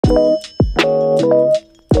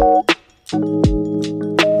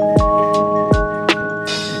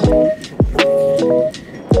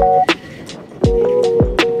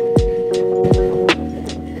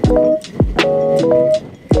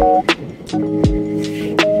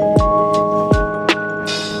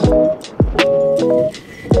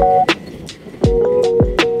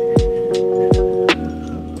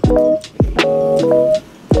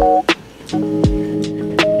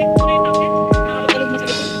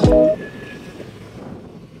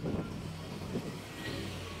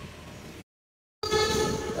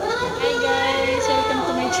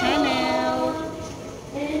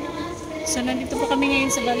So, nandito po kami ngayon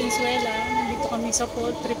sa Valenzuela. Nandito kami sa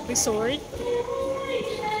Pooltrip Resort.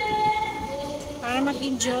 Para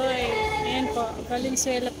mag-enjoy. Ayan po,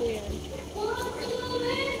 Valenzuela po yan.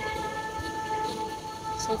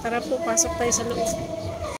 So, tara po, pasok tayo sa loob.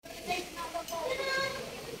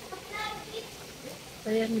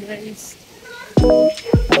 Ayan guys.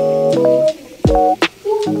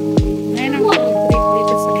 Ayan ang Pooltrip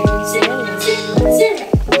dito sa Valenzuela.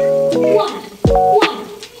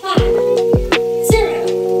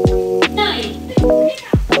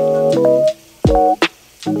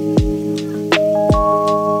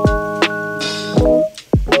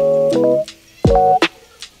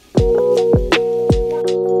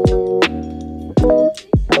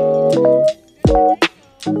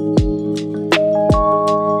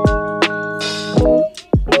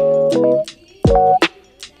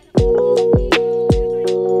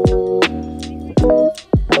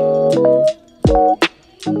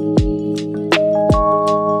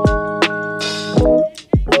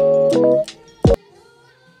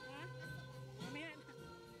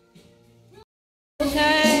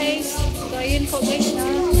 Guys, so ayun po guys na.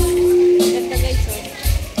 Ganda guys oh.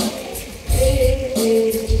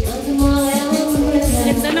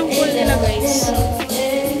 Ganda ng pool nila guys.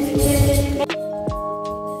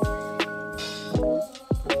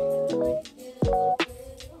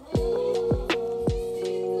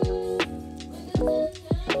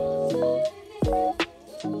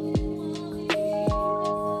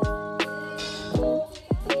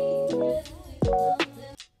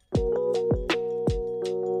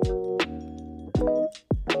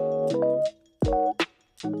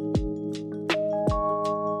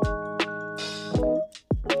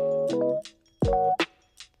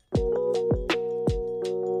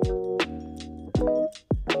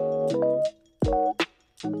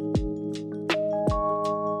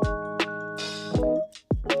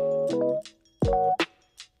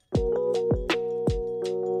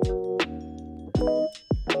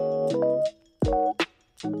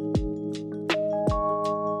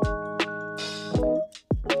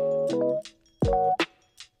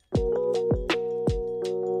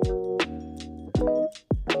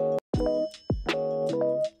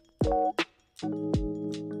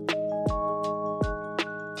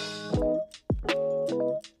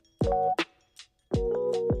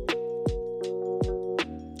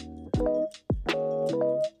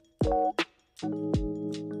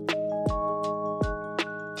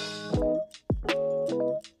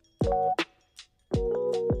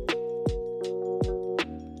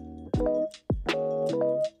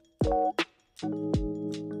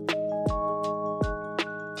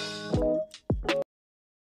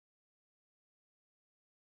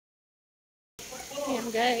 Ayan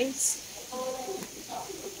guys.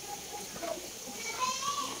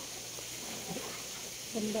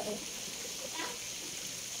 Ganda oh.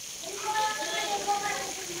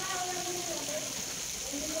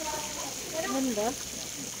 Ganda.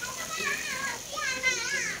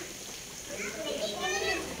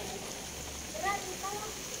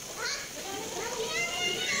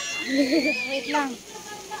 Wait lang.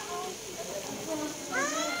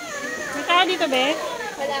 May tao dito be?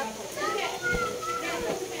 Wala.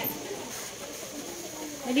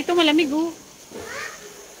 Dito malamig oh.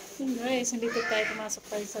 Guys, nandito tayo, pumasok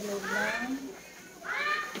tayo sa loob ng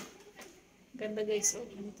ganda guys oh.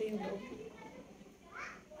 Ganito yung loob.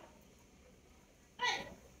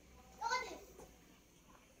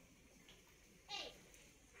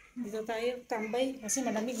 Dito tayo tambay kasi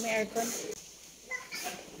malamig, may aircon.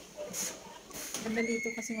 Ganda dito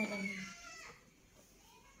kasi malamig.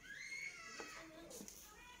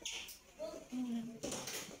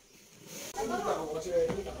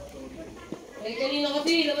 Eh, kanina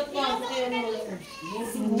kasi, dapat pa.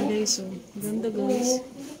 Guys, oh. Ganda guys.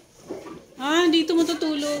 Ah, dito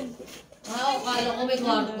matutulog. Akala ko may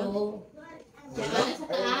kwarto. Diyan, sa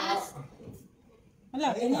taas.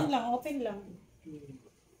 Wala, ganyan lang, open lang.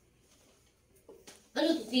 Ano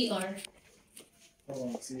to, CR?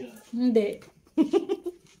 Hindi.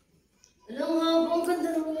 Alam nga, ang ganda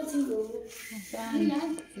naman ng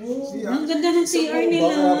Ang ganda ng CR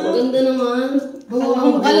nila. Ganda naman.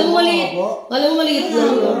 Alam mo maliit. Alam mo maliit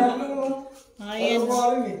lang. Ayan.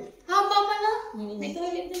 Haba pa na. May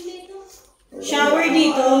toilet din dito. Shower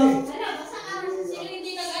dito.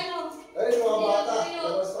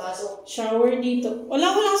 Shower dito.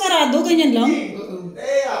 Walang sarado. Ganyan lang.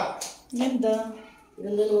 Ganda.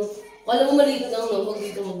 Ganda naman. Alam mo maliit lang, no? Huwag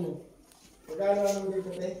dito mo.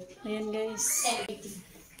 Ayan guys.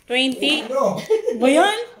 20. Ba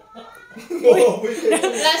yan?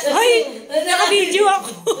 Ay! Naka-video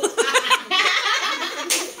ako.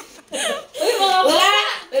 Uy, mga wala!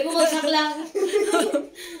 May bumagsak lang.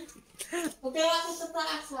 Huwag kayo ako sa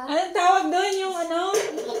taas, ha? Anong tawag doon? Yung ano?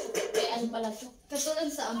 May ano pala ito?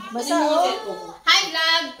 Katulad sa Basa o? Hi,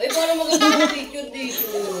 vlog! Uy, parang maganda ang picture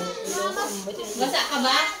dito. Basa ka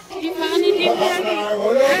ba?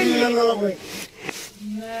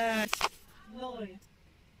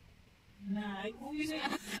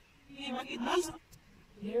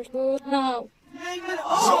 You're good now.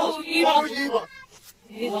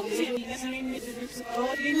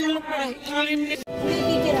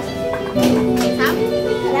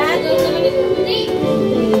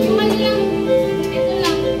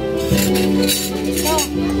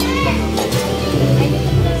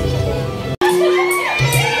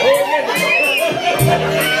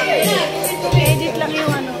 Edit lang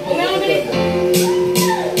yung ano.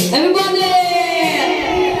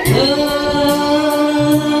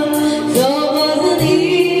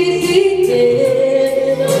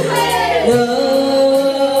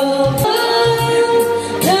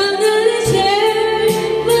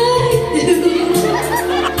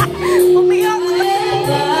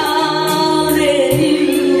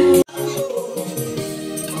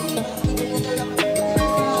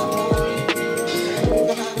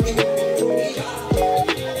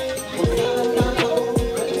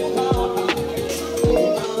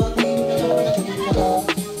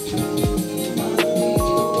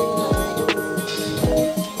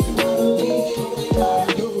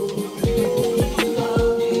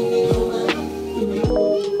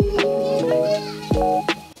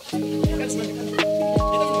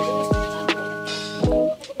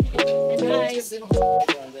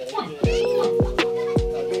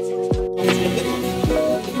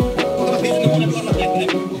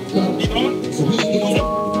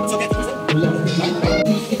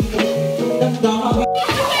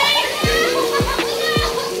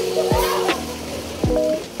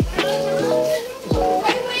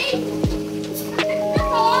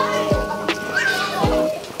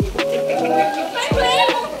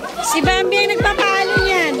 Si Bambi ang nagpapalo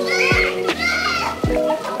niyan.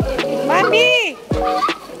 Bambi!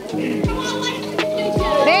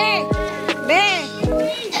 Be! Be!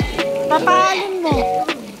 Papalon mo.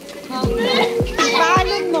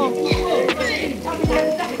 Papalon mo.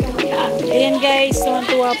 Ayan guys,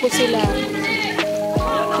 tuwan-tuwa po sila.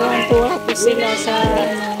 Tuwan-tuwa po sila sa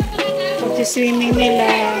pag-swimming nila.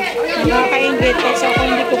 Nakaka-ingit kasi ako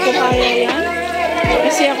hindi ko po kaya yan.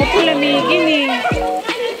 Kasi ako po lamigin eh.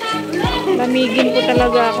 Lamigin po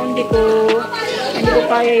talaga ako, hindi ko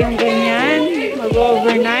kaya yung ganyan,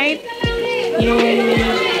 mag-overnight, yung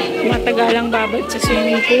matagalang babad sa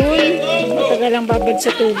swimming pool, matagalang babad sa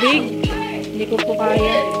tubig, hindi ko po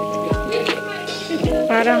kaya.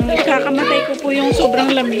 Parang kakamatay ko po yung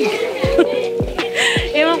sobrang lamig.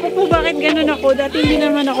 Ewan ko po bakit ganun ako, dati hindi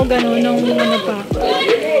naman ako ganun nung ano pa,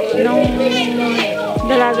 nung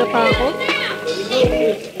dalaga pa ako.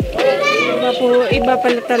 Iba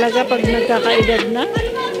pala talaga pag nagkakaedad na.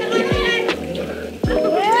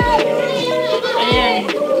 Ayan.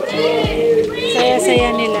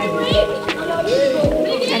 Saya-saya nila.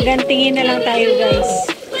 Hanggang tingin na lang tayo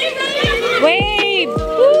guys. Wave!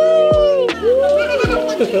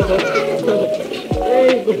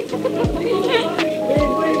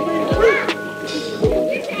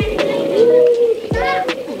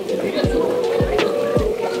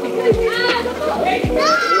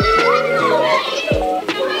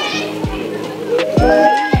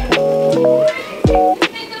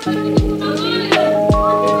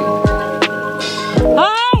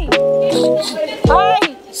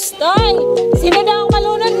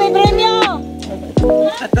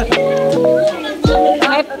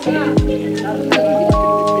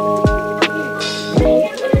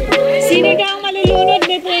 Sino daw malulunod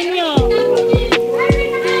may premyo?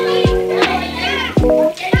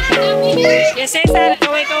 Yes, Cesar,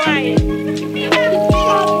 kaway-kaway.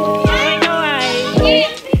 Kaway-kaway.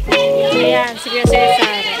 Ayan, sige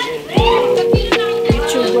Cesar.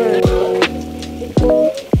 YouTuber.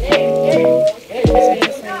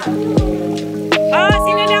 Oh,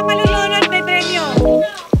 sino daw malulunod may premyo?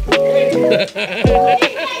 Ay,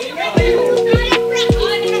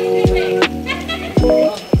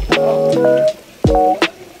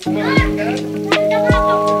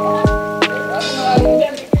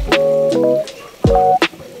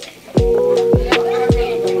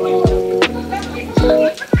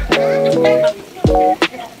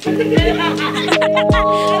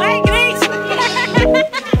 Grace!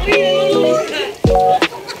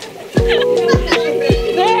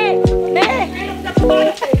 Be! Be!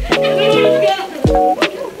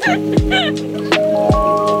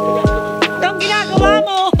 Itong ginagawa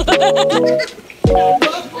mo!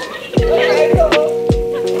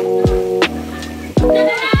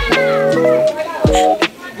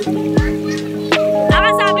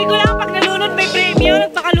 Sabi ko lang, pag nalunod may premyo,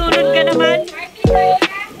 nagpakalunod ka naman.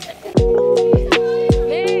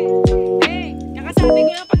 Nakasabi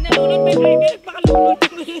ko lang, pag nalunod may premyo, nagpakalunod.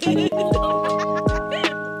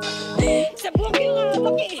 Sa buhok yung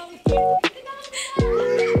hawak eh.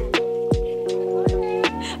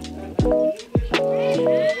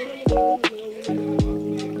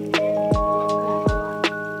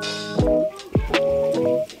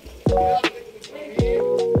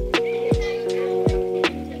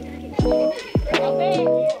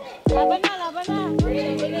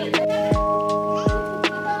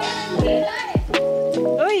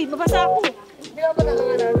 Uy, mabasa ako.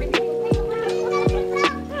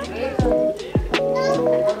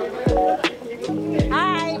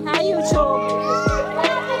 Hi YouTube.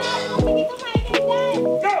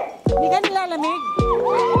 Hindi ka nilalamig.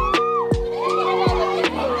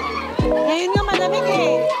 Ngayon nga malamig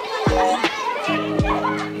eh.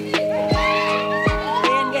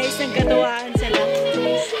 Ayan guys, nagkatuwaan sila.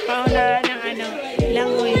 Paunahan ng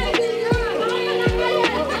langoy.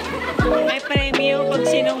 May premyo pag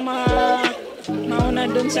sinong mauna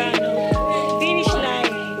dun sa finish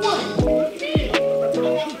line.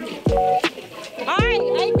 Ay,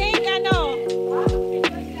 I think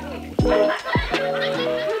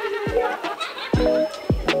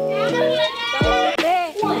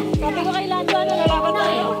sabi ko kay Lando, lalaban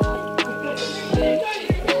tayo.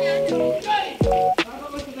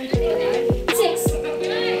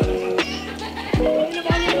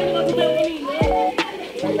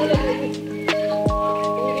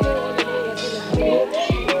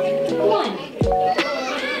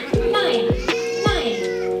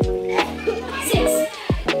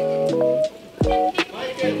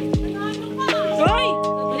 Hoy!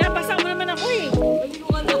 Binabasa mo naman ako eh.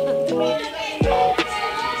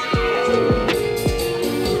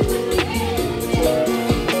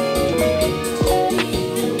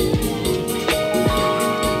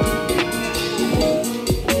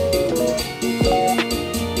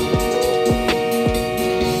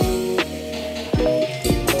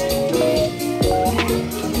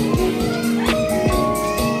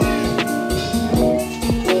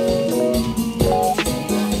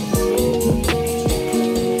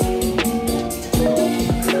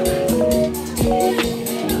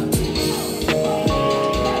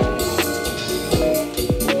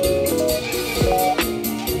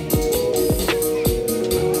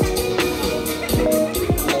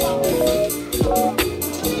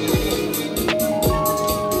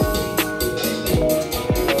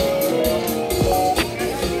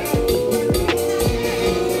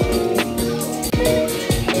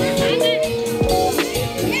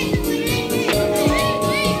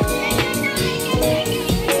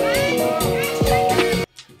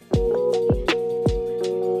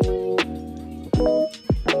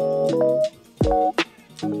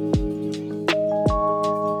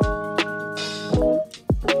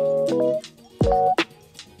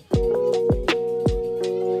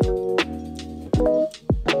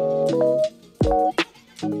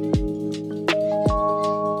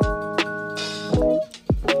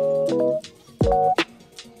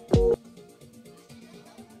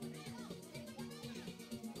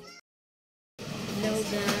 Hello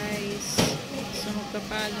guys, so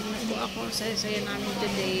magpapaalam na po ako sa saya namin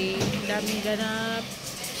today. Daming ganap,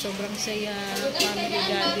 sobrang saya, family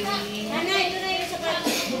gathering.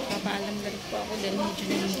 Magpapaalam na po ako dahil medyo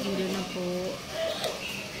nanihilo na po.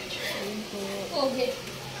 Ayun po.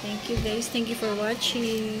 Thank you guys, thank you for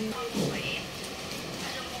watching. Thank you guys.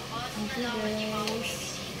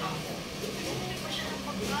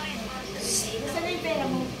 Saan na yung pera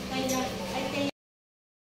mo? Kaya